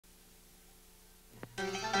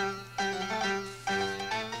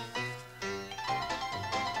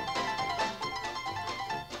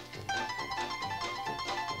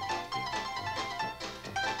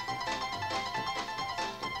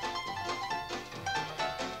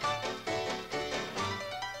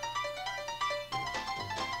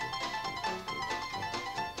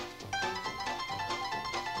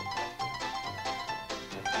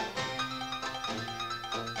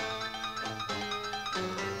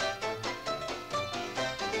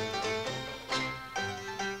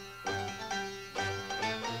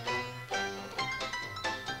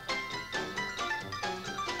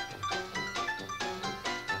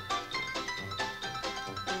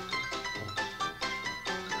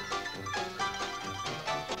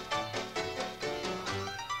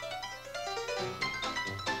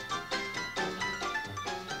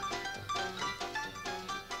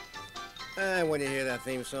And when you hear that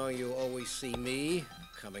theme song, you always see me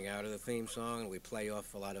coming out of the theme song. We play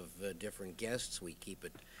off a lot of different guests. We keep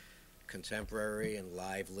it contemporary and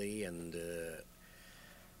lively, and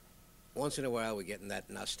once in a while we get in that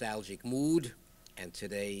nostalgic mood. And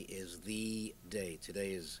today is the day.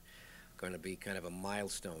 Today is going to be kind of a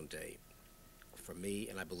milestone day for me,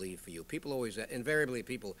 and I believe for you. People always, invariably,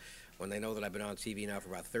 people, when they know that I've been on TV now for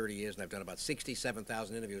about 30 years and I've done about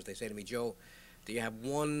 67,000 interviews, they say to me, Joe, do you have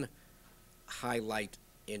one highlight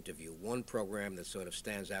interview, one program that sort of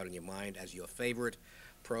stands out in your mind as your favorite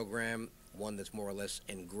program, one that's more or less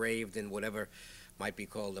engraved in whatever might be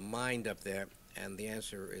called the mind up there? And the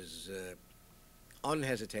answer is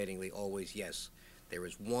unhesitatingly always yes. There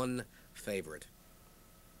is one favorite,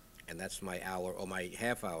 and that's my hour, or my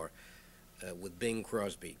half hour, with Bing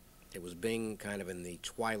Crosby. It was Bing kind of in the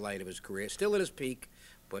twilight of his career, still at his peak,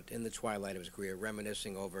 but in the twilight of his career,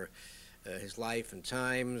 reminiscing over his life and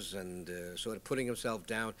times, and sort of putting himself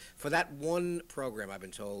down. For that one program, I've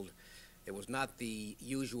been told, it was not the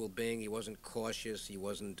usual Bing. He wasn't cautious. He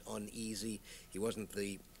wasn't uneasy. He wasn't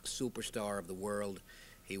the superstar of the world.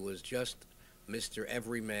 He was just Mr.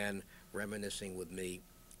 Everyman reminiscing with me.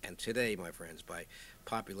 And today, my friends, by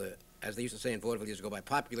popular, as they used to say in vaudeville years ago, by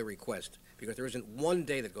popular request, because there isn't one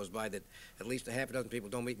day that goes by that at least a half a dozen people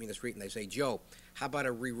don't meet me in the street and they say, Joe, how about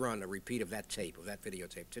a rerun, a repeat of that tape, of that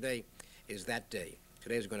videotape? Today is that day.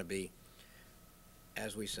 Today is going to be,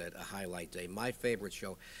 as we said, a highlight day, my favorite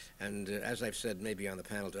show. And as I've said maybe on the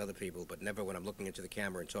panel to other people, but never when I'm looking into the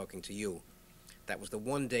camera and talking to you, that was the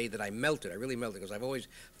one day that I melted. I really melted, because I've always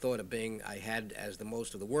thought of Bing, I had, as the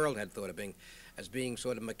most of the world had thought of Bing, as being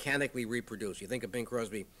sort of mechanically reproduced. You think of Bing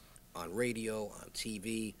Crosby on radio, on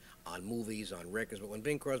TV, on movies, on records, but when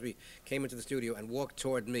Bing Crosby came into the studio and walked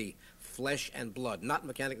toward me, flesh and blood, not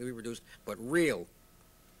mechanically reproduced, but real,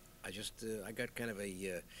 I just, I got kind of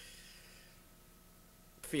a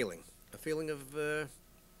feeling of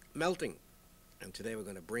melting. And today we're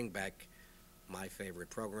going to bring back my favorite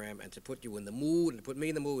program, and to put you in the mood, and to put me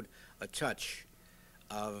in the mood, a touch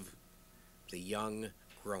of the young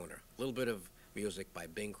groaner. A little bit of music by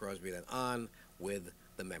Bing Crosby, then on with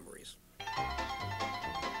the memories.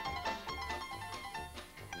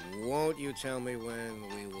 Won't you tell me when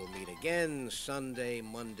we will meet again, Sunday,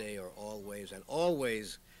 Monday, or always? And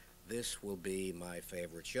always, this will be my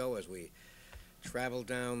favorite show as we travel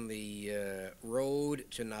down the road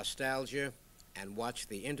to nostalgia and watch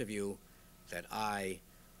the interview that I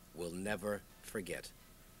will never forget.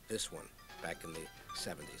 This one, back in the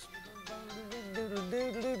 70s.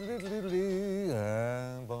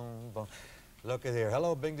 Look at here.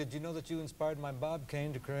 Hello, Bing. Did you know that you inspired my Bob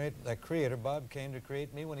Kane to create, creator Bob Kane, to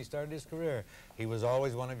create me when he started his career? He was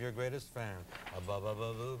always one of your greatest fans.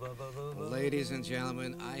 Ladies and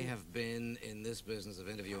gentlemen, I have been in this business of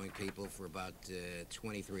interviewing people for about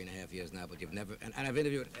 23 and a half years now, but you've never, and I've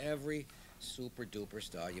interviewed every super duper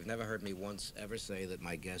star. You've never heard me once ever say that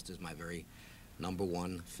my guest is my very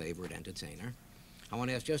 #1 favorite entertainer. I want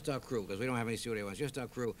to ask just our crew, because we don't have any studio ones, just our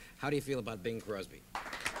crew, how do you feel about Bing Crosby?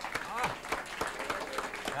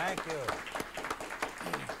 Thank you.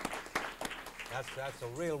 That's a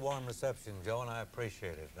real warm reception, Joe, and I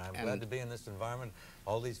appreciate it. And I'm glad to be in this environment.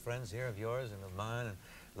 All these friends here of yours and of mine, and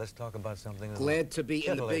let's talk about something that glad to be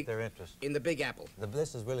in the big, their interest. In the Big Apple.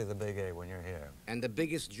 This is really the Big A when you're here. And the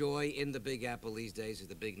biggest joy in the Big Apple these days is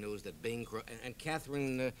the big news that Bing and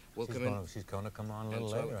Kathryn will come in. She's going to come on a little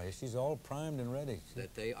later. She's all primed and ready.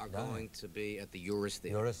 That they are going to be at the Uris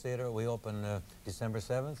Theater. Uris Theater. We open December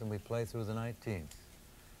 7th, and we play through the 19th.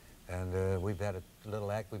 And we've had a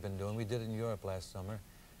little act we've been doing. We did it in Europe last summer,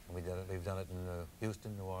 and we've done it in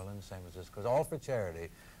Houston, New Orleans, San Francisco. All for charity.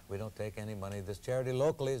 We don't take any money. This charity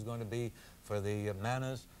locally is going to be for the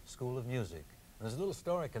Manas School of Music. And there's a little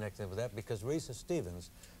story connected with that, because Risa Stevens,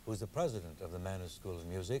 who's the president of the Manas School of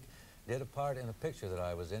Music, did a part in a picture that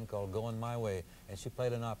I was in called Going My Way, and she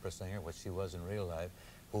played an opera singer, which she was in real life,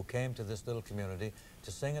 who came to this little community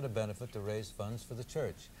to sing at a benefit to raise funds for the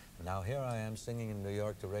church. Now here I am singing in New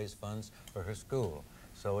York to raise funds for her school.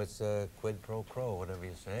 So it's a quid pro quo, whatever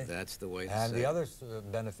you say. That's the way to say it. And the other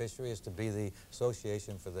beneficiary is to be the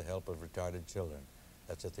Association for the Help of Retarded Children.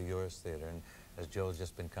 That's at the Uris Theater. And as Joe's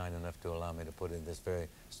just been kind enough to allow me to put in this very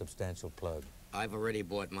substantial plug. I've already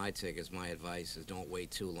bought my tickets. My advice is don't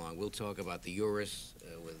wait too long. We'll talk about the Uris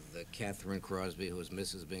with Kathryn Crosby, who is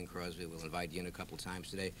Mrs. Bing Crosby. We'll invite you in a couple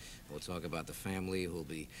times today. We'll talk about the family who will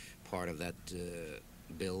be part of that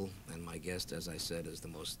bill. And my guest, as I said, is the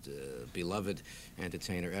most beloved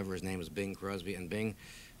entertainer ever. His name is Bing Crosby. And Bing,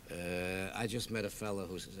 I just met a fellow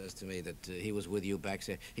who says to me that he was with you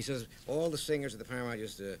backstage. He says all the singers at the Paramount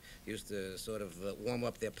used to sort of warm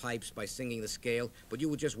up their pipes by singing the scale, but you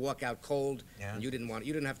would just walk out cold, Yeah. and you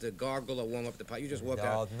didn't have to gargle or warm up the pipe. You just walked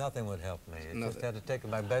out. Nothing would help me. I just Nothing. had to take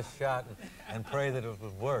my best shot and pray that it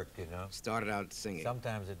would work, you know. Started out singing.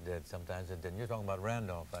 Sometimes it did, sometimes it didn't. You're talking about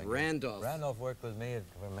Randolph, I guess. Randolph. Randolph worked with me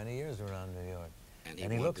for many years around New York.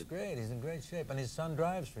 And he looks great. He's in great shape. And his son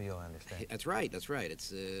drives for you, I understand. That's right. That's right.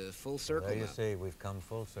 It's full circle There you now. see, we've come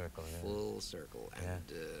full circle. Yeah. Full circle.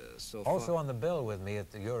 And so Also far. on the bill with me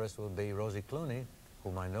at the Uris will be Rosie Clooney,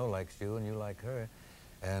 whom I know likes you and you like her,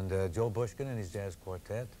 and Joe Bushkin and his jazz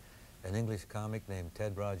quartet, an English comic named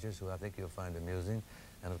Ted Rogers, who I think you'll find amusing,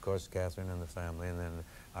 and of course Kathryn and the family, and then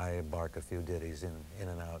I bark a few ditties in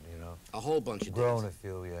and out, you know. A whole bunch of Grown ditties. a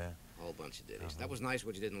few, yeah. A whole bunch of ditties. That was nice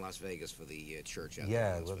what you did in Las Vegas for the church out there.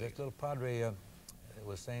 Yeah, in Las well, Vegas. this little padre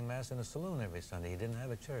was saying Mass in a saloon every Sunday. He didn't have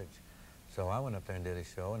a church. So I went up there and did a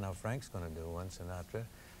show, and now Frank's going to do one, Sinatra,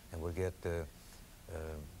 and we'll get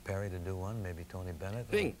Perry to do one, maybe Tony Bennett.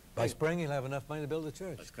 Bing. By spring, he'll have enough money to build a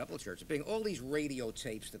church. There's a couple of churches. Bing, all these radio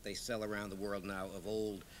tapes that they sell around the world now of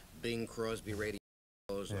old Bing Crosby radio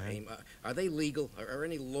shows, are they legal? Are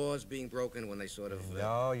any laws being broken when they sort of...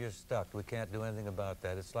 No, you're stuck. We can't do anything about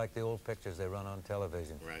that. It's like the old pictures they run on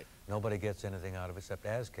television. Right. Nobody gets anything out of it except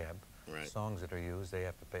ASCAP. Right. Songs that are used, they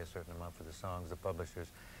have to pay a certain amount for the songs, the publishers.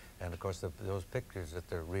 And of course, those pictures that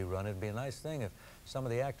they're rerun, it'd be a nice thing if some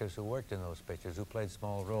of the actors who worked in those pictures, who played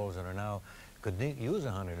small roles and are now, could use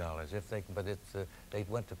 $100 if they, but it's, they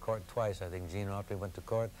went to court twice. I think Gene Autry went to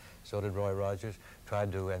court, so did Roy Rogers,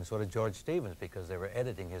 tried to, and so did George Stevens, because they were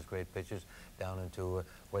editing his great pictures down into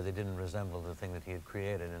where they didn't resemble the thing that he had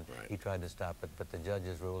created, and he tried to stop it, but the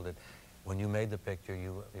judges ruled that when you made the picture,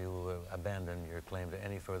 you abandoned your claim to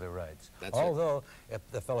any further rights. Although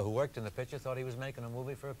the fellow who worked in the picture thought he was making a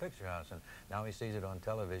movie for a picture house, and now he sees it on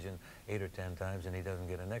television 8 or 10 times, and he doesn't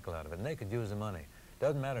get a nickel out of it. And they could use the money.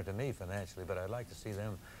 Doesn't matter to me financially, but I'd like to see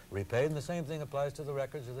them repaid. And the same thing applies to the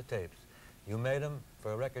records or the tapes. You made them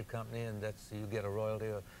for a record company, and that's, you get a royalty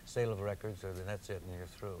or sale of records, or then that's it, and you're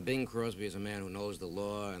through. Bing Crosby is a man who knows the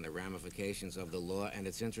law and the ramifications of the law, and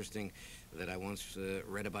it's interesting that I once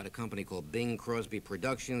read about a company called Bing Crosby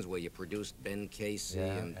Productions, where you produced Ben Casey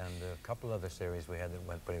and a couple other series we had that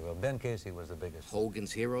went pretty well. Ben Casey was the biggest.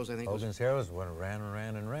 Hogan's Heroes, I think. Hogan's Heroes ran and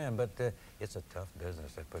ran and ran, but it's a tough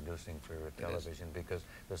business at producing for television because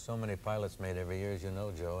there's so many pilots made every year, as you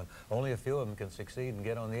know, Joe, and only a few of them can succeed and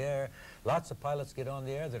get on the air. Lots of pilots get on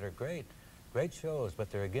the air that are great shows, but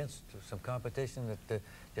they're against some competition that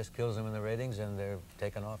just kills them in the ratings, and they're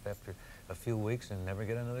taken off after a few weeks and never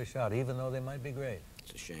get another shot, even though they might be great.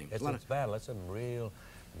 It's a shame. It's a battle. It's a real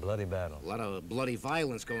bloody battle. A lot of bloody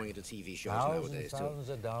violence going into TV shows nowadays, thousands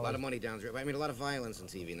too. of dollars. A lot of money down there. I mean, a lot of violence in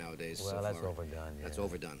TV nowadays. Well, that's overdone. Yeah. That's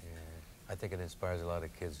overdone. Yeah. I think it inspires a lot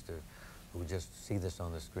of kids who just see this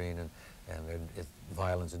on the screen, and it's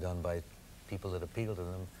violence done by people that appeal to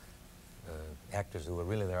them. Actors who are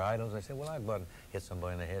really their idols. I say, well, I'd go out and hit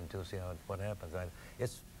somebody in the head too, see what happens.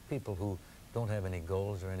 It's people who don't have any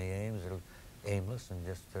goals or any aims. They're aimless and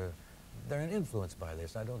just they're influenced by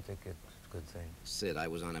this. I don't think it's a good thing. Sid, I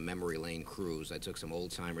was on a memory lane cruise. I took some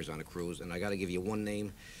old timers on a cruise, and I got to give you one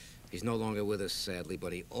name. He's no longer with us, sadly,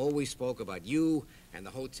 but he always spoke about you and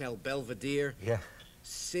the Hotel Belvedere. Yeah.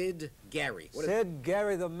 Sid Gary. Sid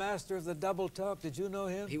Gary, the master of the double talk. Did you know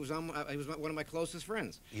him? He was one of my closest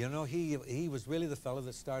friends. You know, he was really the fellow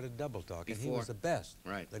that started double talk. And he was the best,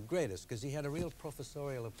 the greatest, because he had a real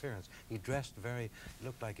professorial appearance. He dressed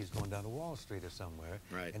looked like he's going down to Wall Street or somewhere.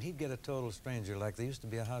 Right. And he'd get a total stranger, like there used to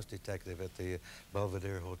be a house detective at the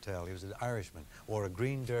Belvedere Hotel. He was an Irishman, wore a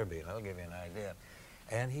green derby. That'll give you an idea.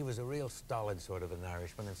 And he was a real stolid sort of an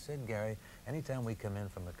Irishman. And Sid Gary, anytime we come in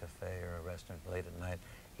from a cafe or a restaurant late at night,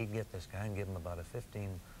 he'd get this guy and give him about a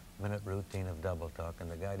 15-minute routine of double talk.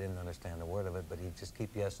 And the guy didn't understand a word of it, but he'd just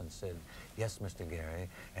keep yesing Sid. Yes, Mr. Gary.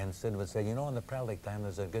 And Sid would say, you know, on the Prowlick time,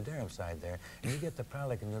 there's a Gaderum side there. And you get the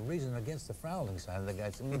Prowlick, and the reason against the Frowling side, and the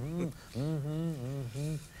guy said,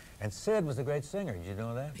 And Sid was a great singer. Did you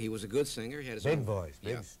know that? He was a good singer. He had his big voice,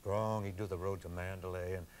 big, strong. He'd do the Road to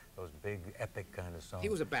Mandalay and those big, epic kind of songs. He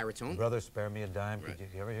was a baritone. Brother, Spare Me a Dime. Right. Did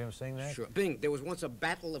you ever hear him sing that? Sure. Bing, there was once a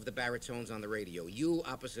battle of the baritones on the radio. You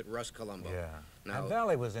opposite Russ Columbo. Yeah. Now, and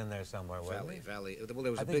Valley was in there somewhere, wasn't he? Valley. Well,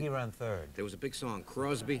 there was I think he ran third. There was a big song,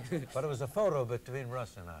 Crosby. But it was a photo between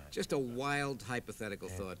Russ and I. Just a wild hypothetical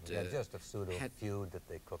thought. Yeah, just a pseudo feud that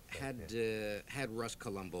they cooked. Had Russ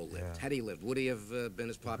Columbo lived, had he lived, would he have been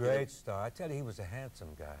as popular? Great star. I tell you, he was a handsome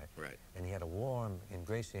guy. Right. And he had a warm,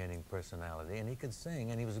 ingratiating personality, and he could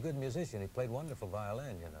sing, and he was a good musician. He played wonderful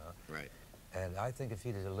violin, you know. Right. And I think if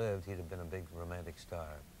he'd have lived, he'd have been a big romantic star.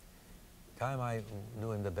 Time I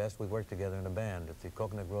knew him the best, we worked together in a band at the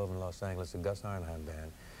Coconut Grove in Los Angeles, the Gus Arnheim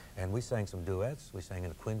band. And we sang some duets, we sang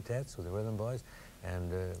in quintets with the Rhythm Boys,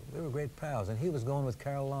 and we were great pals. And he was going with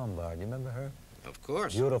Carole Lombard, you remember her? Of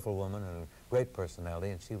course. Beautiful woman and a great personality,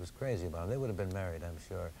 and she was crazy about him. They would have been married, I'm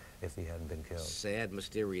sure, if he hadn't been killed. Sad,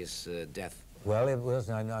 mysterious death. Well, it was,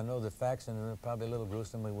 I know the facts, and they're probably a little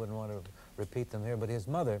gruesome. We wouldn't want to repeat them here, but his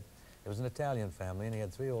mother, it was an Italian family, and he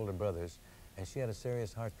had 3 older brothers, and she had a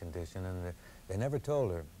serious heart condition, and they never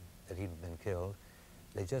told her that he'd been killed.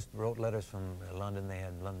 They just wrote letters from London. They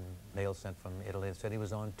had London mail sent from Italy and said he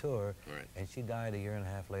was on tour. Right. And she died a year and a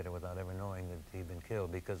half later without ever knowing that he'd been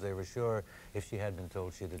killed, because they were sure if she had been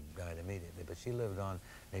told, she'd have died immediately. But she lived on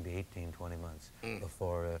maybe 18, 20 months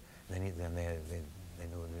before they knew they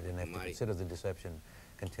didn't have to consider the deception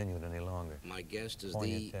continued any longer. My guest is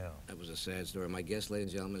Poignant the, tale. that was a sad story. My guest, ladies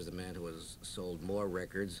and gentlemen, is the man who has sold more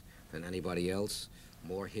records than anybody else,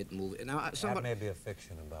 more hit movies. Now, That may be a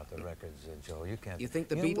fiction about the records, Joe. You can't. You think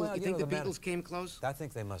the know, Beatles? well, you think know, the man- Beatles came close? I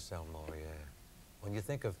think they must sell more, yeah. When you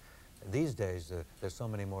think of these days, there's so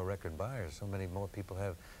many more record buyers, so many more people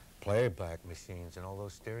have playback machines and all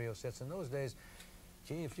those stereo sets. In those days,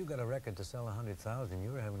 gee, if you got a record to sell 100,000,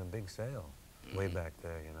 you were having a big sale way back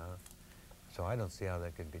there, you know. So I don't see how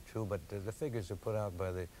that could be true, but the figures are put out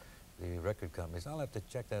by the record companies. I'll have to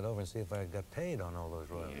check that over and see if I got paid on all those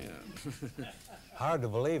royalties. Yeah. Hard to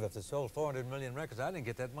believe if they sold 400 million records, I didn't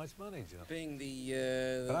get that much money, Joe. Being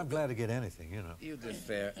the... But I'm glad to get anything, you know. You did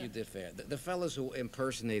fair. You did fair. The fellas who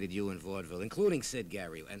impersonated you in vaudeville, including Sid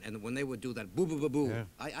Gary, and when they would do that boo-boo-boo-boo, Yeah.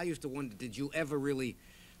 I used to wonder, did you ever really,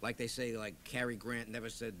 like they say, like Cary Grant never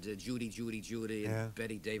said Judy, Judy, Judy, and Yeah.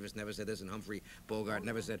 Betty Davis never said this, and Humphrey Bogart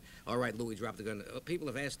never said, all right, Louis, drop the gun. People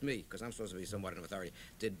have asked me, because I'm supposed to be somewhat an authority,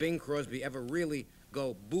 did Bing Crosby ever really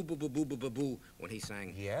go boo-boo-boo-boo-boo-boo when he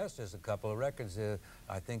sang? Yes, there's a couple of records,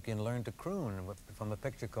 I think, in Learn to Croon, from a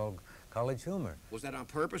picture called College Humor. Was that on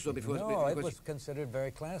purpose or before? No, it because was considered very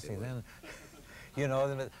classy then. You know,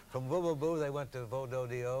 then from Boo Boo Boo, they went to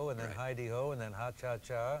Vo-Do-De-O, and then Right. Heidi-Ho, and then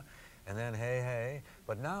Ha-Cha-Cha, and then Hey Hey.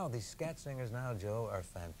 But now, these scat singers now, Joe, are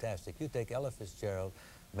fantastic. You take Ella Fitzgerald,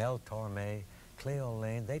 Mel Torme, Cleo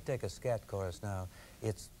Lane, they take a scat chorus now.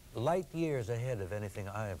 It's light years ahead of anything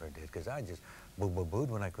I ever did, because I just boo-boo-booed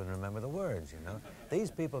when I couldn't remember the words, you know.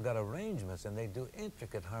 These people got arrangements, and they do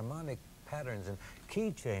intricate harmonic patterns and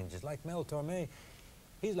key changes, like Mel Torme.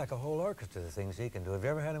 He's like a whole orchestra, the things he can do. Have you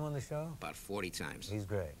ever had him on the show? About 40 times. He's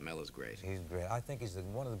great. Mel is great. He's great. I think he's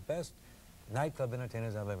one of the best nightclub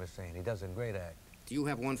entertainers I've ever seen. He does a great act. Do you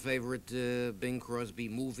have one favorite Bing Crosby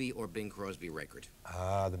movie or Bing Crosby record?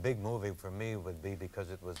 The big movie for me would be,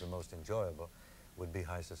 because it was the most enjoyable, would be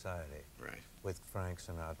High Society. Right. With Frank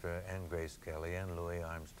Sinatra and Grace Kelly and Louis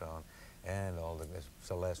Armstrong and all the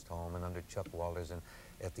Celeste Holm, and under Chuck Walters, and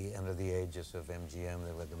at the end of the ages of MGM,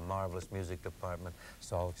 they had the marvelous music department,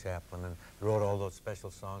 Saul Chaplin, and wrote all those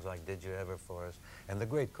special songs like Did You Ever for Us, and the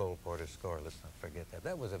great Cole Porter score. Let's not forget that.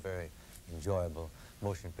 That was a very enjoyable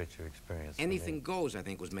motion picture experience. for me. Anything Goes, I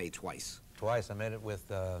think, was made twice. Twice. I made it with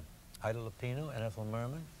Ida Lupino and Ethel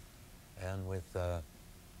Merman, and with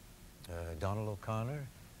Donald O'Connor,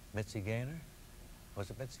 Mitzi Gaynor. Was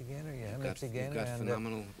it Mitzi Gaynor? Yeah, Mitzi Gaynor. You've got and,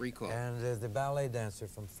 phenomenal recall. and the ballet dancer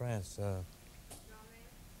from France,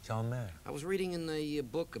 Jean Mayer. I was reading in the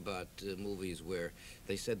book about movies where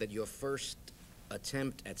they said that your first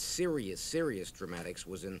attempt at serious dramatics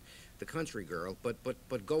was in The Country Girl,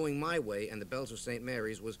 but Going My Way and The Bells of St.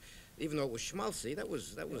 Mary's was, even though it was schmaltzy, that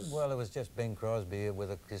was... Well, it was just Bing Crosby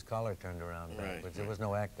with his collar turned around Right, backwards. There right. was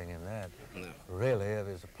no acting in that. No. Really,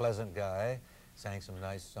 he was a pleasant guy, sang some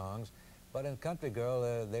nice songs. But in Country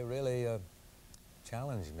Girl, they really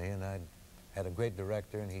challenged me, and I had a great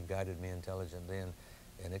director, and he guided me intelligently,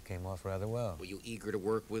 and it came off rather well. Were you eager to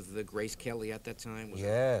work with Grace Kelly at that time?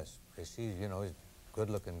 Yes, because she's, you know, she's a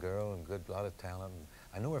good-looking girl and lot of talent.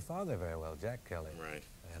 I knew her father very well, Jack Kelly. Right.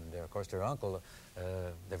 And, of course, her uncle,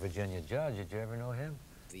 the Virginia judge. Did you ever know him?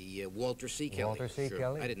 The Walter C. Kelly. Walter C. Sure.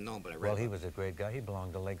 Kelly? I didn't know him, but I read Well, about he him. was a great guy. He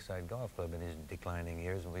belonged to Lakeside Golf Club in his declining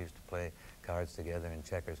years, and we used to play cards together and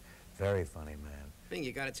checkers. Very funny man. Bing,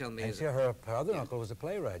 you got to tell me... And as see, a- her other uncle was a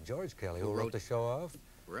playwright, George Kelly, who Who wrote wrote- The Show Off,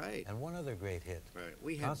 Right. and one other great hit. Right.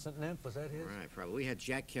 We had... Constant Nymph, was that his? Right, probably. We had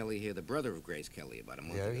Jack Kelly here, the brother of Grace Kelly, about a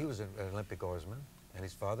month Yeah, ago. he was an Olympic oarsman, and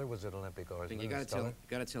his father was an Olympic oarsman. Bing, you a stellar.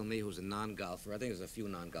 got to tell me, who's a non-golfer. I think there's a few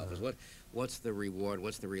non-golfers. What's the reward?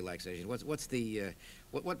 What's the relaxation? What's the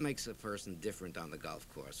what makes a person different on the golf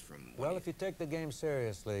course from? Well, if you take the game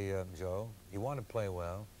seriously, Joe, you want to play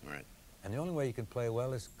well. Right. And the only way you can play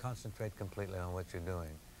well is concentrate completely on what you're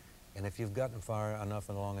doing. And if you've gotten far enough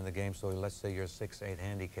along in the game, so let's say you're a 6'8"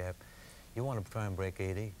 handicap, you want to try and break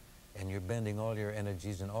 80, and you're bending all your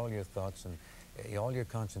energies and all your thoughts, and all your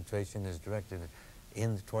concentration is directed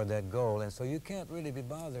in toward that goal. And so you can't really be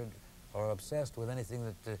bothered or obsessed with anything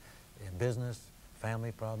that business,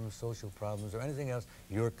 family problems, social problems, or anything else.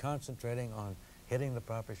 You're concentrating on hitting the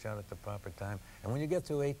proper shot at the proper time. And when you get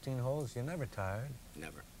through 18 holes, you're never tired.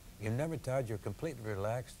 Never. You're never tired. You're completely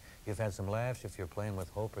relaxed. You've had some laughs if you're playing with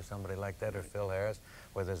Hope or somebody like that, or Phil Harris,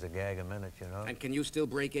 where there's a gag a minute, you know. And can you still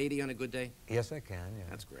break 80 on a good day? Yes, I can, yeah.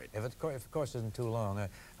 That's great. If the course isn't too long,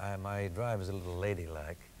 my drive is a little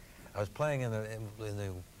ladylike. I was playing in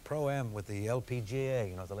the Pro-Am with the LPGA,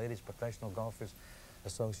 you know, the Ladies Professional Golfers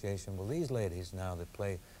Association. Well, these ladies now that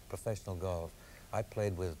play professional golf, I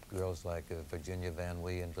played with girls like Virginia Van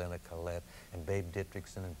Wee and Glenna Collette and Babe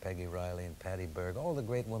Dittrickson and Peggy Riley and Patty Berg, all the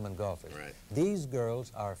great women golfers. Right. These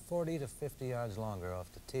girls are 40 to 50 yards longer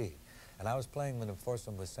off the tee. And I was playing with them,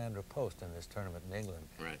 foursome with Sandra Post in this tournament in England.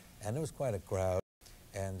 Right. And there was quite a crowd.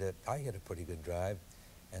 And I hit a pretty good drive.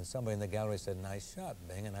 And somebody in the gallery said, "Nice shot,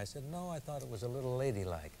 Bing." And I said, "No, I thought it was a little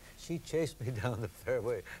ladylike." She chased me down the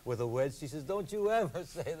fairway with a wedge. She says, "Don't you ever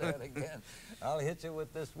say that again. I'll hit you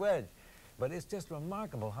with this wedge." But it's just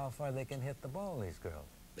remarkable how far they can hit the ball, these girls.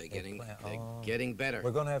 They're getting better.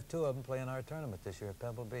 We're going to have two of them play in our tournament this year at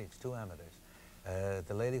Pebble Beach, two amateurs.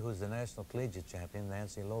 The lady who's the national collegiate champion,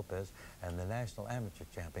 Nancy Lopez, and the national amateur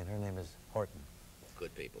champion, her name is Horton.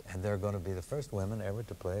 Good people. And they're going to be the first women ever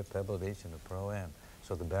to play at Pebble Beach in the Pro-Am.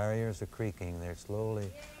 So the barriers are creaking. They're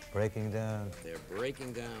slowly breaking down. They're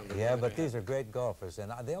breaking down. Yeah, but these are great golfers,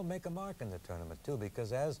 and they'll make a mark in the tournament, too,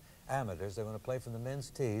 because as amateurs, they're going to play from the men's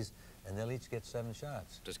tees, and they'll each get 7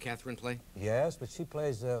 shots. Does Kathryn play? Yes, but she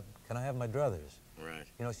plays, can I have my druthers? Right.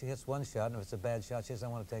 You know, she hits one shot, and if it's a bad shot, she says, "I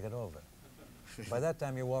want to take it over." By that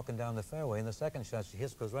time, you're walking down the fairway, and the second shot she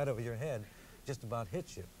hits goes right over your head, just about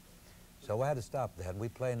hits you. So I had to stop that. We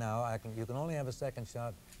play now. You can only have a second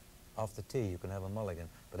shot off the tee. You can have a mulligan.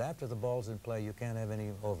 But after the ball's in play, you can't have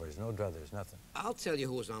any overs, no druthers, nothing. I'll tell you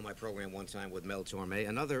who was on my program one time with Mel Torme,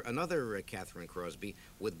 another Kathryn Crosby,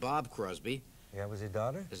 with Bob Crosby. Yeah, was his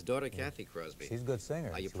daughter? His daughter, Kathy Crosby. She's a good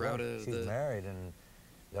singer. Are you proud of She's married and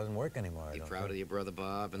doesn't work anymore. Are you proud of your brother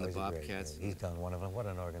Bob and the Bobcats? He's done one of them. What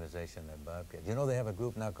an organization, that Bobcat. You know, they have a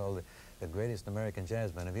group now called the Greatest American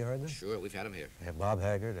Jazz Band. Have you heard them? Sure, we've had them here. They have Bob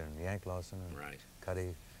Haggard and Yank Lawson and Right.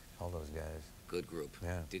 Cuddy, all those guys. Good group.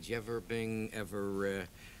 Yeah. Did you ever, Bing,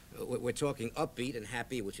 we're talking upbeat and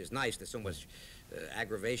happy, which is nice. There's so much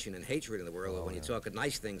aggravation and hatred in the world. When you talk of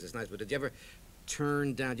nice things, it's nice. But did you ever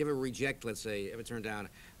turn down, did you ever reject, let's say, ever turn down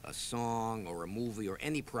a song or a movie or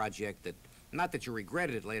any project that, not that you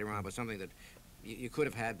regretted it later on, but something that you could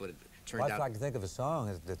have had, but it turned out... I'd like to think of a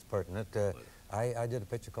song that's pertinent. I did a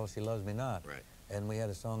picture called "She Loves Me Not." Right. And we had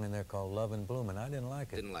a song in there called "Love and Bloom," and I didn't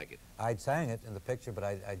like it. Didn't like it. I sang it in the picture, but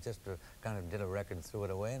I just kind of did a record and threw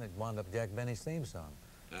it away, and it wound up Jack Benny's theme song.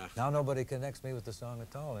 Now nobody connects me with the song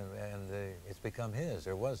at all, and it's become his,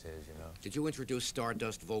 or was his, you know. Did you introduce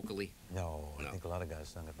Stardust vocally? No, I think a lot of guys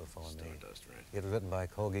sung it before me. Stardust, right. It was written by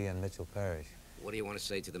Hoagie and Mitchell Parrish. What do you want to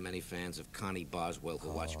say to the many fans of Connie Boswell who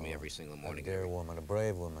watch me every single morning? A dear woman, a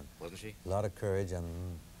brave woman. Wasn't she? A lot of courage and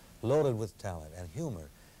loaded with talent and humor.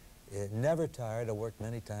 Never tired. I worked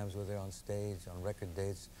many times with her on stage, on record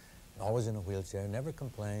dates, always in a wheelchair, never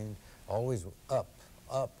complained, always up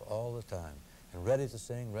all the time, and ready to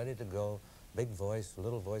sing, ready to go, big voice,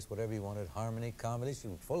 little voice, whatever you wanted, harmony, comedy. She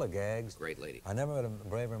was full of gags. Great lady. I never met a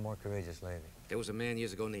braver, more courageous lady. There was a man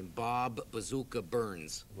years ago named Bob Bazooka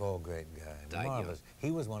Burns. Oh, great guy. Died marvelous.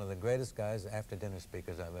 He was one of the greatest guys after dinner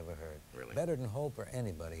speakers I've ever heard. Really? Better than Hope or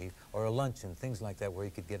anybody, or a luncheon, things like that, where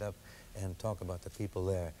he could get up and talk about the people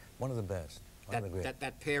there. One of the best.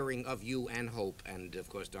 That pairing of you and Hope, and of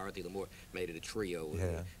course Dorothy Lamour, made it a trio.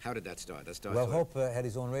 Yeah. How did that start? Well, Hope had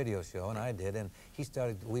his own radio show, and I did, and he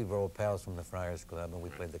started, we were old pals from the Friars Club, and we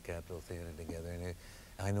played the Capitol Theater together, and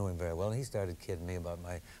I knew him very well, and he started kidding me about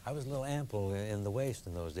I was a little ample in the waist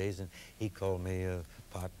in those days, and he called me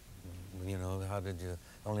pot, you know, how did you,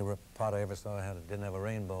 only pot I ever saw didn't have a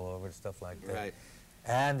rainbow over it, stuff like that. Right.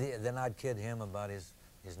 And then I'd kid him about his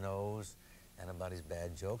nose, and about his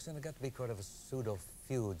bad jokes, and it got to be kind of a pseudo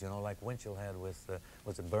feud, you know, like Winchell had with,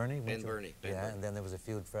 was it Bernie? Ben Bernie. And then there was a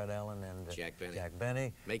feud, Fred Allen and Jack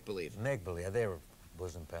Benny. Make believe. Make believe. They were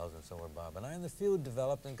bosom pals, and so were Bob and I, and the feud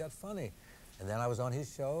developed and got funny. And then I was on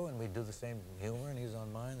his show, and we'd do the same humor, and he was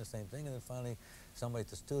on mine, the same thing, and then finally somebody at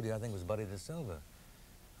the studio, I think it was Buddy DeSilva,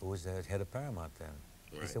 who was head of Paramount then.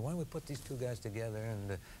 Right. He said, why don't we put these two guys together,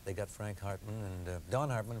 and they got Frank Hartman, and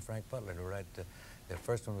Don Hartman and Frank Butler to write. The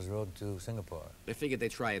first one was Road to Singapore. They figured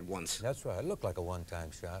they'd try it once. That's right. It looked like a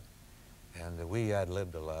one-time shot. And we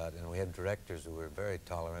ad-libbed a lot, and we had directors who were very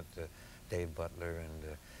tolerant, Dave Butler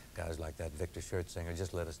and guys like that, Victor Schertzinger,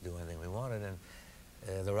 just let us do anything we wanted.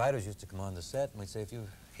 And the writers used to come on the set, and we'd say, if you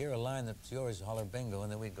hear a line that's yours, holler bingo,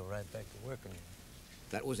 and then we'd go right back to work. And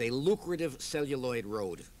That was a lucrative celluloid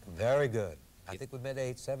road. very good. I think we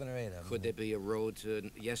made 7 or 8 of them. Could there be a road to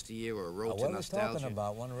yesteryear or a road to What we're nostalgia? talking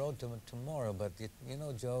about, one road to tomorrow, but you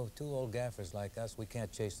know, Joe, 2 old gaffers like us, we can't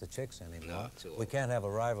chase the chicks anymore. No, too old. We can't have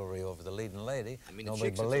a rivalry over the leading lady. I mean, the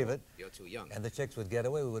Nobody chicks are believe too- it. You're too young. And the chicks would get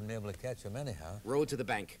away. We wouldn't be able to catch them anyhow. Road to the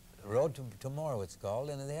bank. Road to Tomorrow, it's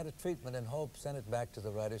called, and they had a treatment, and Hope sent it back to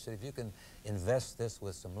the writer, said, if you can invest this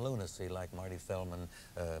with some lunacy, like Marty Feldman,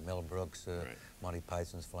 Mel Brooks, Right. Monty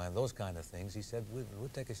Python's Flying, those kind of things, he said, we'll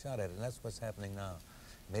take a shot at it, and that's what's happening now.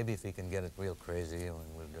 Maybe if he can get it real crazy,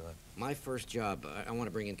 we'll do it. My first job, I want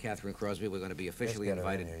to bring in Kathryn Crosby. We're going to be officially Let's get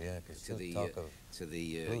her in invited here, yeah, 'cause to she'll the talk of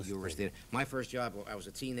Blues Eurus Theater. Theater. My first job, I was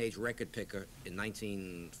a teenage record picker in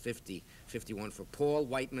 1950, 51 for Paul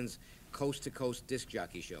Whiteman's Coast to Coast disc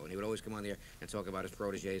jockey show, and he would always come on there and talk about his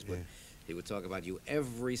proteges, but Yeah. he would talk about you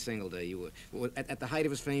every single day. You were at the height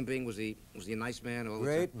of his fame. Bing, was he a nice man? All the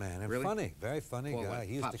Great time? man, and Really? funny, very funny Well, guy. what,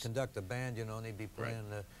 He used to Pops? conduct a band, you know, and he'd be playing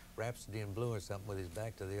Rhapsody in Blue or something with his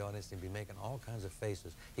back to the audience. He'd be making all kinds of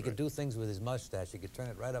faces. He could do things with his mustache. He could turn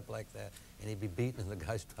it right up like that, and he'd be beating, and the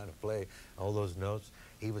guy's trying to play all those notes.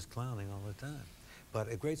 He was clowning all the time. But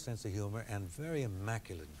a great sense of humor and very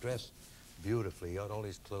immaculate, dressed beautifully. He had all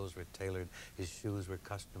his clothes were tailored. His shoes were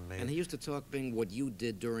custom made. And he used to talk, Bing, what you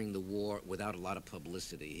did during the war without a lot of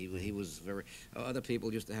publicity. He was very. Other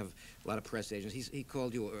people used to have a lot of press agents. He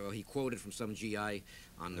called you, or he quoted from some GI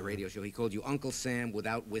on the radio show. He called you Uncle Sam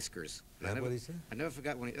without whiskers. Is that what he said? I never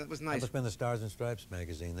forgot when that was That nice. must have been the Stars and Stripes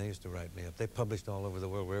magazine. They used to write me up. They published all over the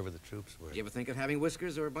world, wherever the troops were. You ever think of having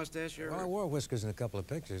whiskers or a mustache or Well, I wore whiskers in a couple of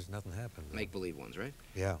pictures. Nothing happened. though. make-believe ones, right?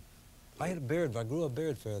 Yeah. I had a beard. I grew a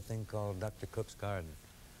beard for a thing called Dr. Cook's Garden.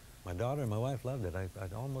 My daughter and my wife loved it. I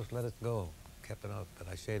almost let it go. Kept it up, but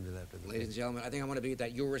I shaved it after the Ladies and thing. gentlemen, I think I'm going to be at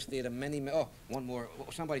that Eurus Theater oh, one more.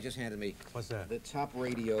 Somebody just handed me What's that? the top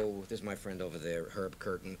radio. This is my friend over there, Herb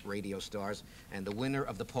Curtin, Radio Stars. And the winner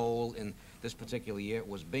of the poll in this particular year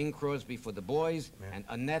was Bing Crosby for the boys Yeah. and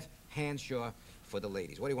Annette Hanshaw for the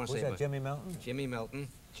ladies. What do you want to Who's say that, about Jimmy Melton? Jimmy Melton,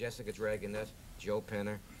 Jessica Dragonette, Joe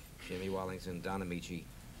Penner, Jimmy Wallington, Don Amici,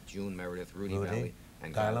 June Meredith, Rudy Valley,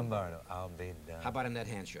 and Guy Guy Lombardo. I'll be down. How about Annette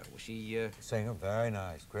Hanshaw? Was she Singer, very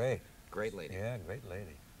nice. Great. great lady? Yeah, great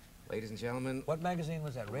lady. Ladies and gentlemen, What magazine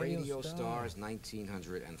was that? Radio Stars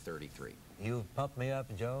 1933. You pumped me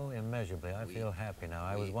up, Joe, immeasurably. I We- feel happy now.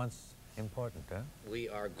 I was we- once important, huh? We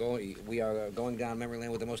are going down memory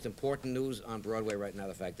lane with the most important news on Broadway right now,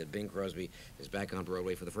 the fact that Bing Crosby is back on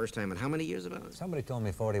Broadway for the first time in how many years about? Somebody told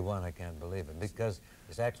me 41. I can't believe it, because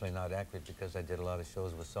it's actually not accurate, because I did a lot of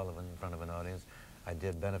shows with Sullivan in front of an audience. I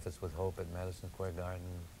did benefits with Hope at Madison Square Garden,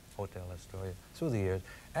 Hotel Astoria, through the years.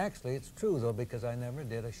 Actually, it's true, though, because I never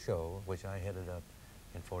did a show which I headed up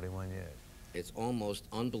in 41 years. It's almost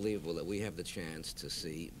unbelievable that we have the chance to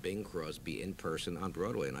see Bing Crosby in person on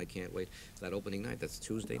Broadway, and I can't wait for that opening night. That's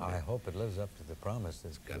Tuesday I night. hope it lives up to the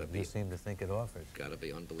promises Gotta that be. you seem to think it offers. Gotta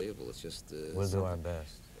be unbelievable. It's just We'll do our something.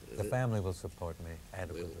 best. The family will support me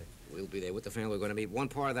adequately. We'll be there with the family. We're going to meet one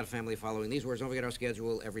part of that family following these words. Don't forget our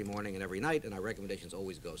schedule every morning and every night, and our recommendations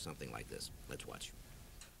always go something like this. Let's watch.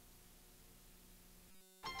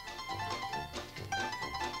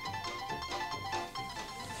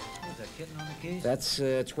 Is that Kitten on the keys? That's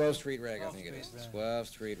 12th Street Rag, I 12th think it is. Street Rag. 12th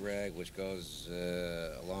Street Rag, which goes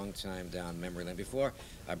a long time down memory lane. Before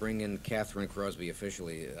I bring in Kathryn Crosby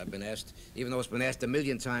officially, I've been asked, even though it's been asked a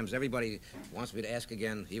million times, everybody wants me to ask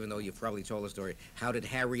again, even though you've probably told the story, how did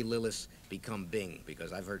Harry Lillis become Bing?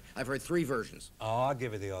 Because I've heard 3 versions. Oh, I'll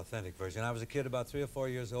give you the authentic version. I was a kid about 3 or 4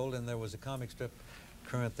 years old, and there was a comic strip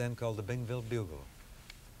current then called the Bingville Bugle.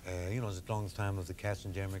 You know, it was a long time of the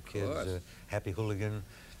Katzenjammer Kids, course. Happy Hooligan,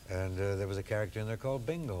 and there was a character in there called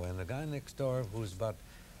Bingo, and the guy next door, who's about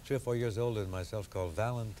 3 or 4 years older than myself, called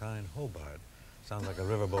Valentine Hobart. Sounds like a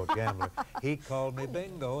riverboat gambler. He called me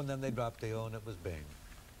Bingo, and then they dropped the O, and it was Bing.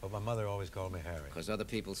 But my mother always called me Harry. Because other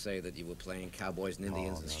people say that you were playing cowboys and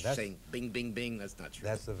Indians Oh, and no, that's- saying bing, bing, bing. That's not true.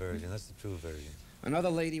 That's the version. That's the true version. Another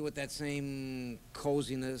lady with that same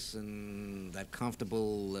coziness and that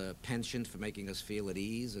comfortable penchant for making us feel at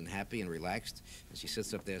ease and happy and relaxed. And she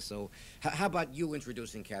sits up there. So how about you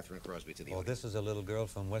introducing Kathryn Crosby to the Well, audience? this is a little girl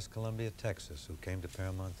from West Columbia, Texas, who came to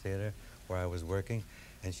Paramount Theater, where I was working,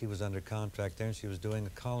 and she was under contract there, and she was doing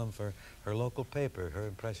a column for her local paper, her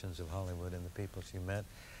impressions of Hollywood and the people she met.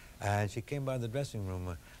 And she came by the dressing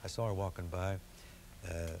room. I saw her walking by,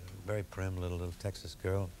 very prim little Texas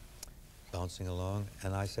girl. bouncing along,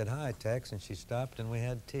 and I said, "Hi, Tex," and she stopped, and we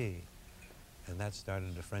had tea. And that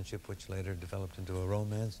started a friendship which later developed into a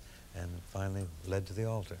romance and finally led to the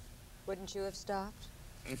altar. Wouldn't you have stopped?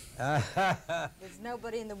 There's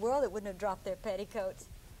nobody in the world that wouldn't have dropped their petticoats.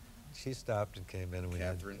 She stopped and came in, and we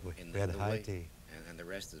Kathryn, had high tea. And the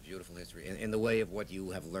rest is beautiful history. In the way of what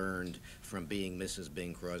you have learned from being Mrs.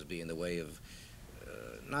 Bing Crosby, in the way of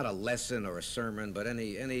not a lesson or a sermon, but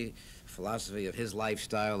any philosophy of his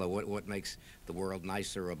lifestyle, or what makes the world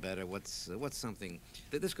nicer or better. What's something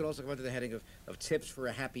that this could also go into the heading of tips for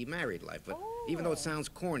a happy married life. But even though it sounds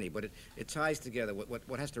corny, but it ties together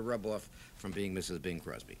what has to rub off from being Mrs. Bing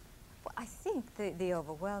Crosby. Well, I think the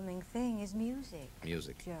overwhelming thing is music.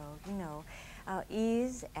 Music. Joe, you know,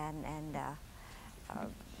 ease and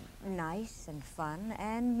nice and fun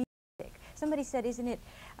and music. Somebody said, isn't it,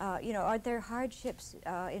 you know, are there hardships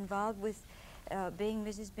involved with being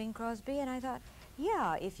Mrs. Bing Crosby? And I thought,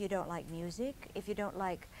 yeah, if you don't like music, if you don't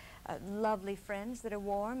like lovely friends that are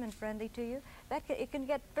warm and friendly to you, it can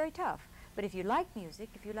get very tough. But if you like music,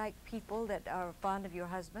 if you like people that are fond of your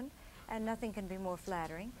husband, and nothing can be more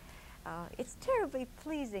flattering, it's terribly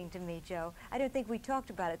pleasing to me, Joe. I don't think we talked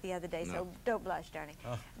about it the other day, so don't blush, darling.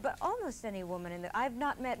 Oh. But almost any woman I've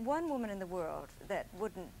not met one woman in the world that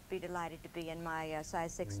wouldn't be delighted to be in my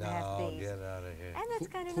size 6.5 Bs. No, get out of here. And that's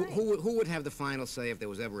kind of nice. Who would have the final say if there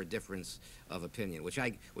was ever a difference of opinion? Which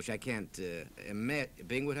I can't admit.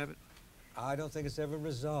 Bing would have it? I don't think it's ever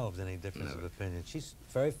resolved any difference of opinion. She's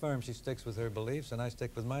very firm. She sticks with her beliefs, and I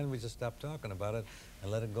stick with mine. We just stop talking about it and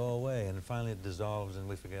let it go away, and finally it dissolves and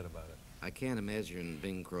we forget about it. I can't imagine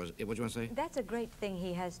Bing Crosby. What do you want to say? That's a great thing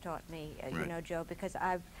he has taught me, you know, Joe, because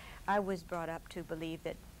I was brought up to believe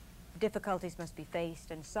that difficulties must be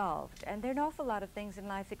faced and solved, and there are an awful lot of things in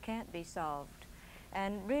life that can't be solved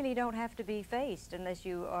and really don't have to be faced unless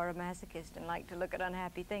you are a masochist and like to look at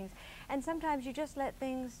unhappy things. And sometimes you just let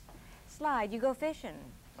things slide. You go fishing,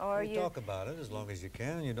 or you talk about it as long as you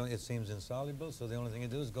can. You don't. It seems insoluble, so the only thing you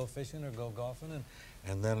do is go fishing or go golfing,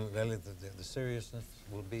 and then really the seriousness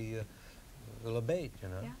will abate. You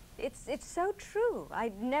know. Yeah, it's so true.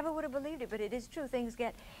 I never would have believed it, but it is true. Things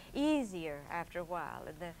get easier after a while,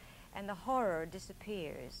 and the horror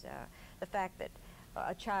disappears. The fact that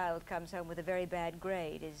a child comes home with a very bad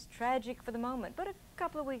grade is tragic for the moment, but a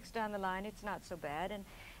couple of weeks down the line, it's not so bad.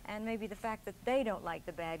 And maybe the fact that they don't like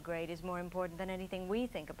the bad grade is more important than anything we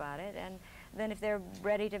think about it. And then if they're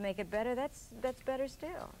ready to make it better, that's better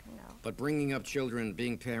still, you know. But bringing up children,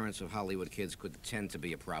 being parents of Hollywood kids, could tend to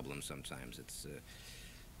be a problem sometimes.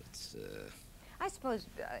 I suppose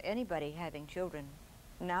anybody having children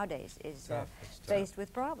nowadays is faced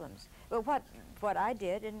with problems. But what I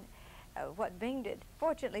did and what Bing did,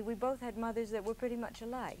 fortunately, we both had mothers that were pretty much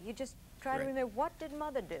alike. You just try to remember, what did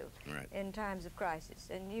Mother do in times of crisis?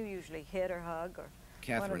 And you usually hit or hug or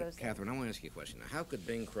one of those things. Kathryn, I want to ask you a question. Now, how could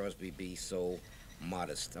Bing Crosby be so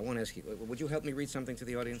modest? I want to ask you, would you help me read something to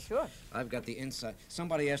the audience? Sure. I've got the inside.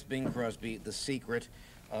 Somebody asked Bing Crosby the secret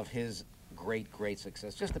of his great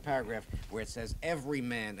success. Just a paragraph where it says, every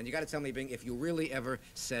man, and you got to tell me, Bing, if you really ever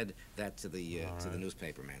said that to the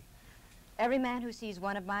newspaper man. Every man who sees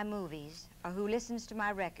one of my movies, or who listens to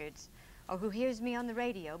my records, or who hears me on the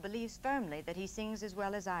radio believes firmly that he sings as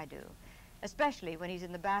well as I do, especially when he's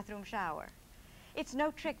in the bathroom shower. It's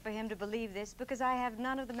no trick for him to believe this because I have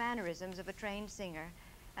none of the mannerisms of a trained singer,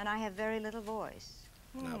 and I have very little voice.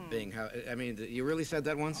 Now, Bing, you really said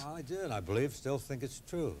that once? I did. I still think it's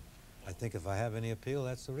true. I think if I have any appeal,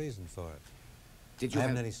 that's the reason for it. Did you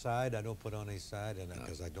have any side? I don't put on any side, and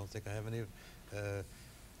because I don't think I have any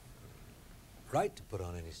right to put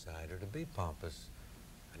on any side or to be pompous.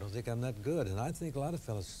 I don't think I'm that good, and I think a lot of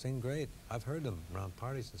fellas sing great. I've heard them around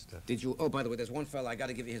parties and stuff. Did you? Oh, by the way, there's one fella, I got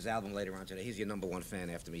to give you his album later on today. He's your #1 fan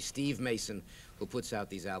after me. Steve Mason, who puts out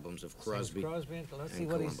these albums of Crosby. Let's see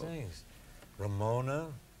what he sings. Ramona,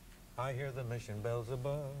 I hear the mission bells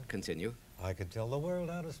above. Continue. I could tell the world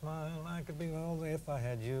how to smile. I could be all if I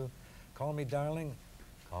had you. Call me darling,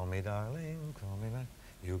 call me darling, call me darling.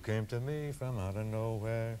 You came to me from out of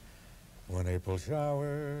nowhere. When April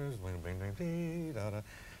showers, when bing bing dee da da.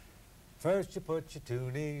 First you put your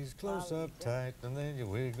 2 knees close up tight, and then you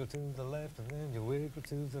wiggle to the left, and then you wiggle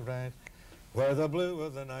to the right. Where the blue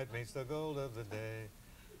of the night meets the gold of the day.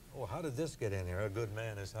 Oh, how did this get in here? A good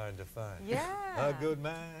man is hard to find. Yeah. A good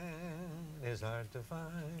man is hard to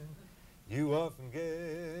find. You often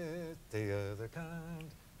get the other kind.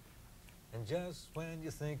 And just when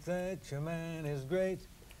you think that your man is great,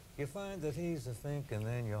 you find that he's a think, and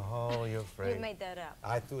then you haul your freight. You made that up.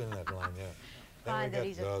 I threw in that line, yeah. Find that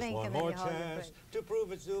he's a think, one and then more you haul your chance freight. to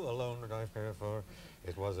prove it's you alone that I care for.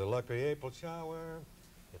 It was a lucky April shower.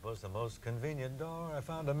 It was the most convenient door. I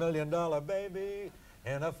found $1 million baby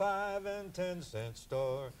in a 5 and 10 cent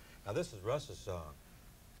store. Now this is Russ's song.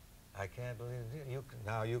 I can't believe it.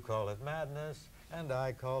 Now you call it madness, and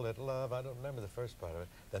I call it love. I don't remember the first part of it.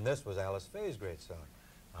 Then this was Alice Faye's great song.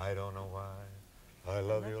 I don't know why I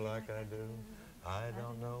love you like I do. I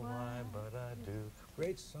don't know why, but I do.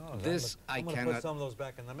 Great song. This I'm I gonna cannot. put some of those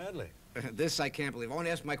back in the medley. This I can't believe. I want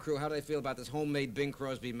to ask my crew how do they feel about this homemade Bing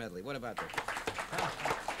Crosby medley. What about that?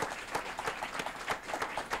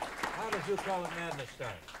 How did you call it madness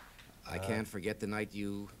start? I can't forget the night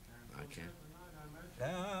you. I can't.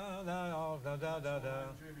 Down, down, down, down, down, down.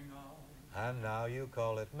 And now you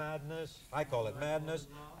call it madness. I call it madness.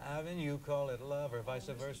 And you call it love, or vice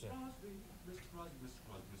versa.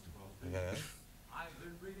 Yeah. I've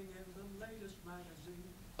been reading in the latest magazine.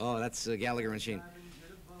 Oh, that's Gallagher and Sheen.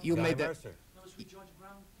 You Johnny made that. Mercer. No, Sweet George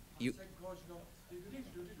Brown. You- Second chorus, you go.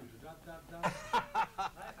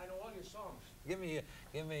 I know all your songs. Give me,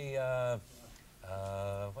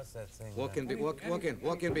 what's that thing? Walk in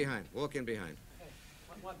behind. Walk in behind.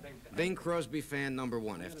 What, Bing? Bing Crosby fan number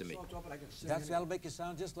one after me. That'll make you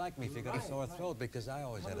sound just like me if you got a sore throat, because I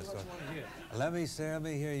always had a sore throat. Here. Let me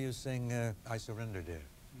hear you sing I Surrender, Dear.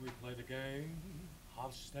 We play the game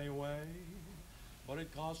of stay away, but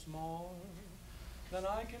it costs more than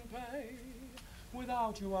I can pay.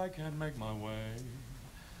 Without you, I can't make my way.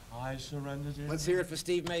 I surrender, dear. Let's hear it for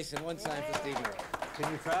Steve Mason. One time for Steve Mason.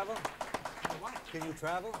 Can you travel? What? Can you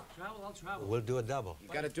travel? Travel, I'll travel. We'll do a double. You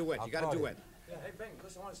got to do it. I'll You got to call do you. it. Yeah, hey, Bing,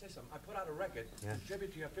 listen, I want to say something. I put out a record, Yeah.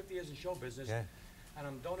 tribute to your 50 years in show business, Yeah. and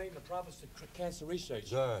I'm donating the profits to cancer research.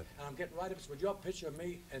 Good. And I'm getting write-ups with your picture of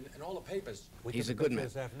me and all the papers. We He's took a good picture man.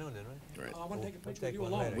 This afternoon, didn't we? Right. I want to take a We'll picture with take you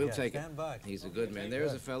one alone. later. We'll Yeah, take it. stand by. He's a good man.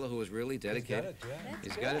 There's a fellow who was really dedicated. He's got it, yeah.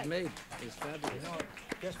 He's got it made. He's fabulous. You know,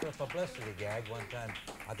 just for a publicity gag, one time,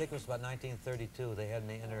 I think it was about 1932, they had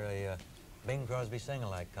me enter a Bing Crosby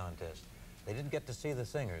sing-alike contest. They didn't get to see the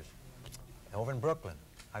singers. Over in Brooklyn,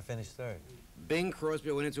 I finished third. Bing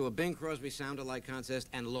Crosby went into a Bing Crosby sound-alike contest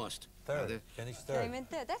and lost. Third. Finished third. Came in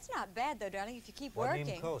third. That's not bad, though, darling, if you keep Wasn't working.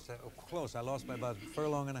 even close. Close. I lost by about a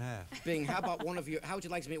furlong and a half. Bing, how about how would you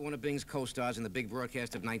like to meet one of Bing's co-stars in the big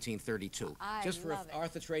broadcast of 1932? I Just for love it.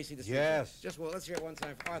 Arthur Tracy to speak. Yes. Just, well, let's hear it one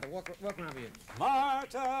time for Arthur. Walk around here.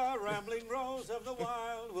 Marta, rambling rose of the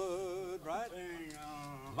wildwood, right?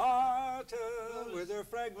 Marta, with her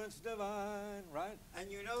fragrance divine, right? And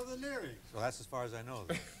you know the lyrics. So that's as far as I know.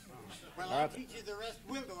 Well, I'll teach you the rest.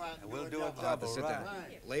 We'll go out and We'll do a a double. Arthur, double, sit right? down.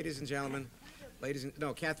 Right. Ladies and gentlemen,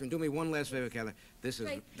 Kathryn, do me one last favor, Kathryn. This is,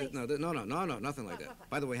 Great, please. no, nothing like that.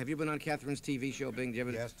 By the way, have you been on Kathryn's TV show, Bing? Do you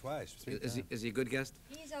ever, Yes, twice. Three is times. he a good guest?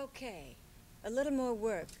 He's okay. A little more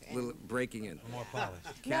work. A little breaking in. More polished.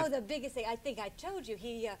 No, the biggest thing, I think I told you,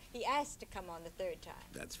 he asked to come on the third time.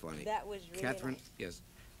 That's funny. That was really Kathryn, nice. yes.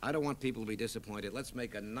 I don't want people to be disappointed. Let's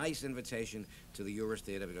make a nice invitation to the Uris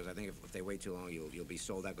Theater, because I think if they wait too long, you'll be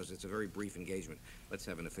sold out, because it's a very brief engagement. Let's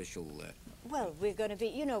have an official... Well, we're going to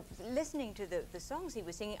be, listening to the songs he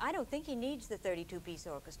was singing. I don't think he needs the 32-piece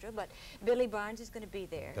orchestra, but Billy Barnes is going to be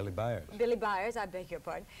there. Billy Byers. Billy Byers, I beg your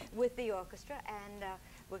pardon, with the orchestra, and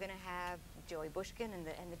we're going to have Joey Bushkin and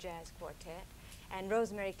the jazz quartet, and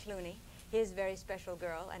Rosemary Clooney, his very special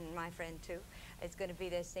girl, and my friend too, is going to be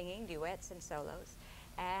there singing duets and solos.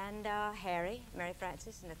 And Harry, Mary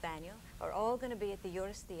Frances, and Nathaniel are all going to be at the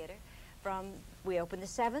Uris Theater. We open the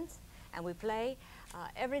 7th, and we play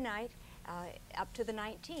every night up to the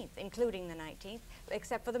 19th, including the 19th,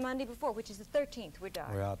 except for the Monday before, which is the 13th. We're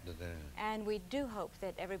dark. We're out today. And we do hope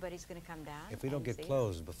that everybody's going to come down. If we don't and get see it.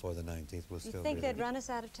 closed before the 19th, we'll You still think be they'd there. run us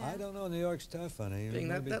out of town? I don't know. New York's tough, honey. Bing,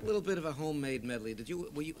 Maybe- that little bit of a homemade medley,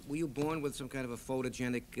 were you born with some kind of a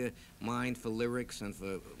photogenic mind for lyrics and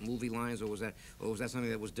for movie lines, or was that something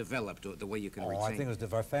that was developed, or the way you can retain? Oh, I think it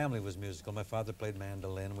was our family was musical. My father played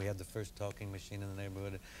mandolin. We had the first talking machine in the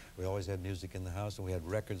neighborhood. We always had music in the house, and we had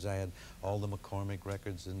records. I had all the McCormick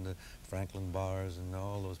records and the Franklin Bars and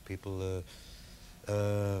all those people,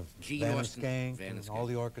 Gene Van Austin, Skank, Van and Skank. all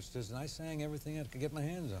the orchestras, and I sang everything I could get my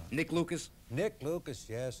hands on. Nick Lucas? Nick Lucas,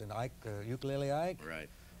 yes, and Ike, Ukulele Ike, Right.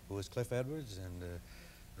 who was Cliff Edwards, and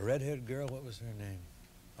a redhead girl, what was her name?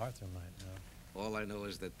 Arthur might know. All I know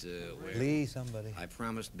is that Lee somebody. I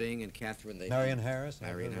promised Bing and Kathryn they... Marion Harris. I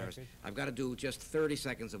have Marion her Harris. record. I've got to do just 30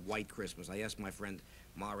 seconds of White Christmas. I asked my friend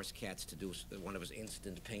Morris Katz to do one of his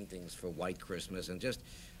instant paintings for White Christmas, and just,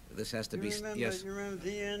 this has to be... Yes. You remember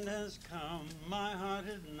the end has come, my heart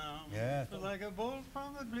is numb. Yeah. But like a bolt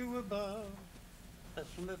from the blue above. That's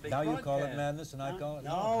from the big Now you call it broadcast. madness, and I Huh? call it...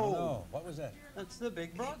 No. What was that? That's the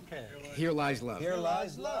big broadcast. Here Lies Love. Here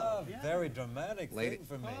Lies Love. yeah. Very dramatic Lady- thing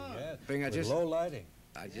for me, Oh. yeah. Bing, I With just- low lighting.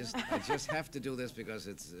 I just have to do this because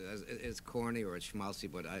it's corny or it's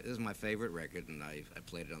schmaltzy, but this is my favorite record, and I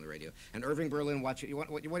played it on the radio. And Irving Berlin, what do you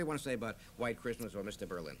want to say about White Christmas or Mr.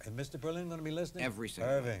 Berlin? And Mr. Berlin going to be listening? Every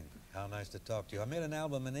single Irving, how nice to talk to you. I made an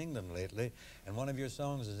album in England lately, and one of your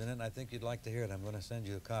songs is in it, and I think you'd like to hear it. I'm going to send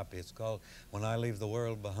you a copy. It's called When I Leave the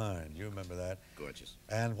World Behind. You remember that? Gorgeous.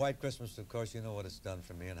 And White Christmas, of course, you know what it's done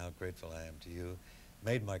for me and how grateful I am to you.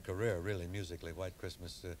 Made my career, really, musically. White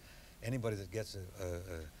Christmas, anybody that gets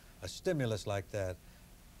a stimulus like that,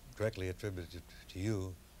 directly attributed to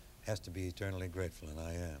you, has to be eternally grateful, and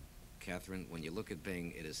I am. Kathryn, when you look at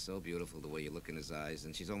Bing, it is so beautiful the way you look in his eyes,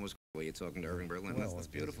 and she's almost the way you're talking to Irving Berlin. Well, That's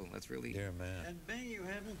beautiful. That's really... Dear man. And Bing, you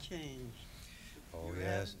haven't changed. Oh, You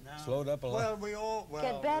yes. haven't now. Slowed up a lot. Well,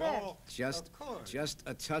 Get better. Of course. Just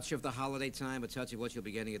a touch of the holiday time, a touch of what you'll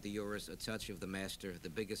be getting at the Euros, a touch of the master, the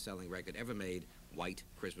biggest selling record ever made, White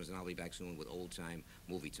Christmas, and I'll be back soon with Old Time,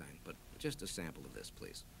 Movie Time. But just a sample of this,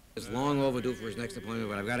 please. It's long overdue for his next appointment,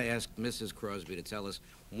 but I've got to ask Mrs. Crosby to tell us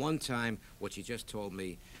one time what she just told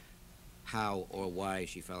me, how or why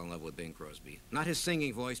she fell in love with Bing Crosby. Not his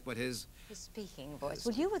singing voice, but his speaking voice.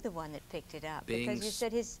 Well, you were the one that picked it up Bing's, because you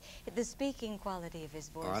said the speaking quality of his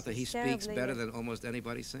voice. Arthur, he speaks better than almost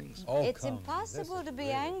anybody sings. Oh, It's come. impossible This to is be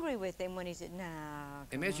really- angry with him when he's no.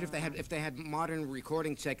 Imagine if they had modern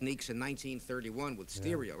recording techniques in 1931 with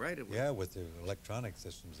stereo, right? It was- Yeah, with the electronic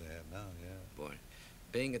systems they have now, yeah. Boy.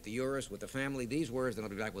 Bing at the Euros with the family. These words, then I'll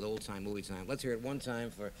be back with Old Time, Movie Time. Let's hear it one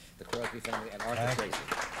time for the Crosby family and Arthur Thank you.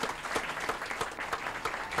 Tracy.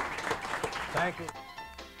 Thank you.